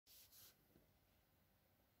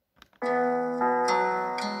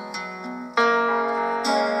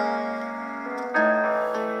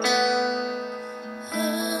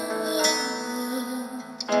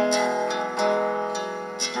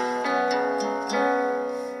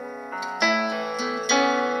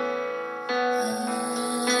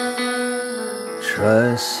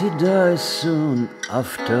Tracy died soon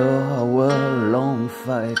after our long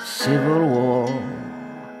fight, civil war.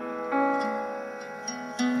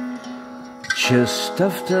 Just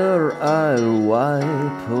after I'll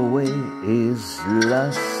wipe away his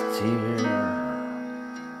last tear.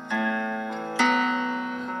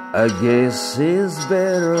 I guess he's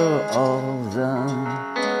better off than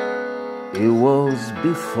he was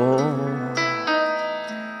before.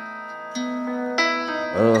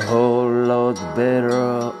 A whole lot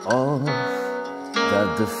better off than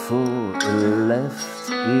the fool left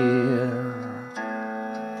here.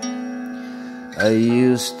 I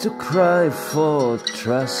used to cry for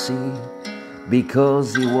Tracy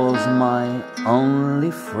because he was my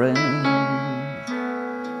only friend.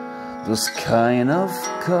 Those kind of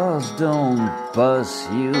cars don't pass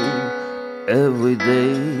you every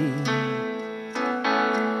day.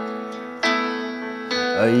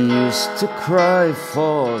 I used to cry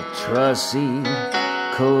for Tracy,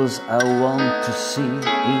 'cause I want to see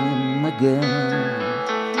him again.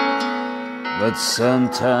 But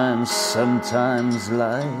sometimes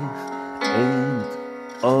life ain't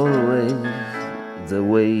always the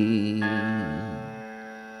way.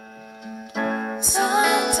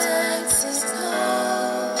 Sometimes it's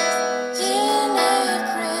cold in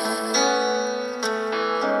April.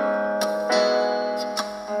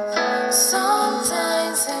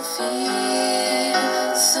 Sometimes I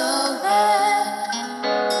feel so bad.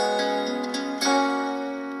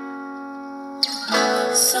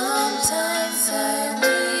 Sometimes I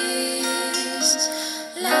wish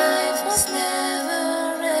life was never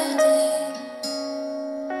ending.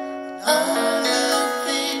 All the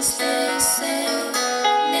things they say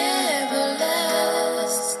never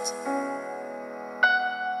last.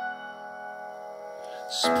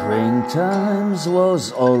 Springtimes was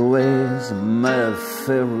always my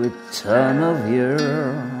favorite time of year.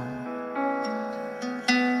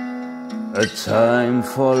 A time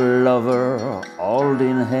for lover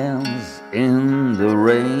holding hands in the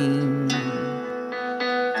rain.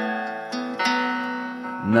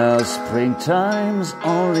 Now springtimes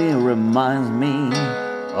only reminds me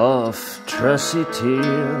of Tracy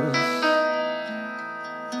tears.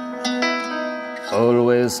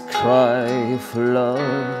 Always cry for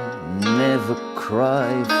love, never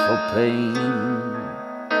cry for pain.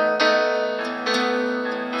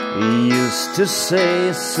 He used to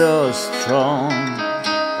say so strong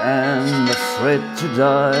and afraid to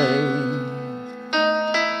die,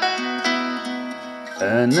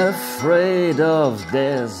 and afraid of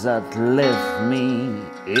death that left me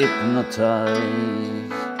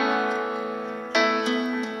hypnotized.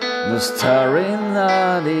 No staring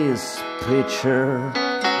at his picture,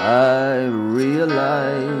 I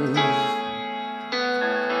realized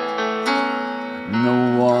no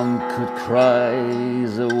one could cry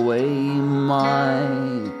the way my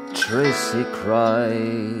Tracy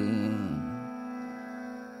cried.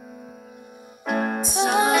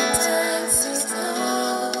 Sometimes it's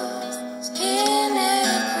cold in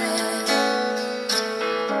April.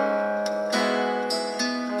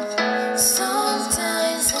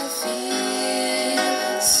 Sometimes I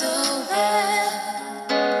feel so bad.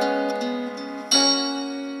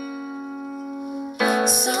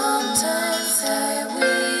 Sometimes I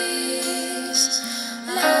wish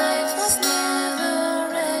life was never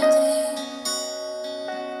ending.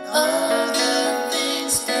 All the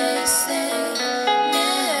things they say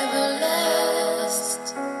never last.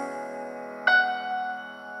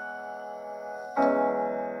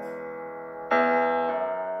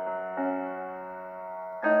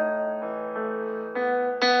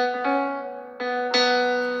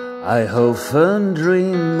 I often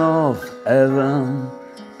dream of heaven,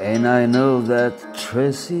 and I know that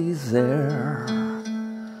Tracy's there.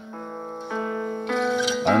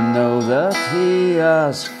 I know that he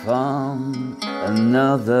has found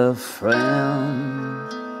another friend.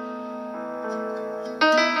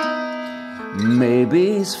 Maybe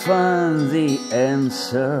he's found the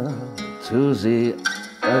answer to the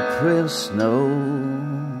April snow.